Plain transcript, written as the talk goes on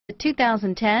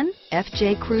2010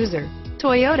 FJ Cruiser.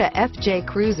 Toyota FJ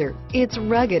Cruiser. It's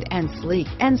rugged and sleek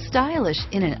and stylish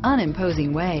in an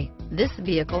unimposing way. This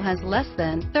vehicle has less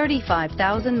than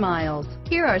 35,000 miles.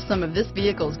 Here are some of this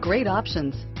vehicle's great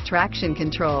options: traction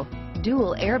control,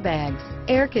 dual airbags,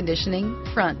 air conditioning,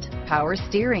 front, power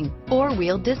steering,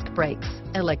 four-wheel disc brakes,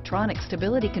 electronic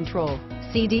stability control,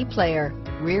 CD player,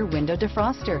 rear window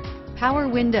defroster, power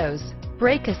windows,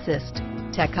 brake assist,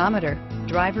 tachometer,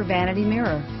 driver vanity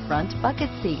mirror, front bucket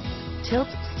seats, tilt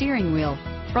steering wheel,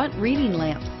 front reading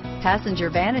lamps, passenger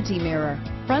vanity mirror,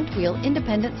 front wheel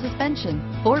independent suspension,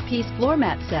 four-piece floor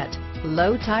mat set,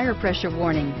 low tire pressure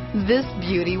warning. This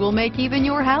beauty will make even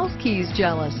your house keys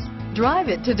jealous. Drive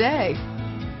it today.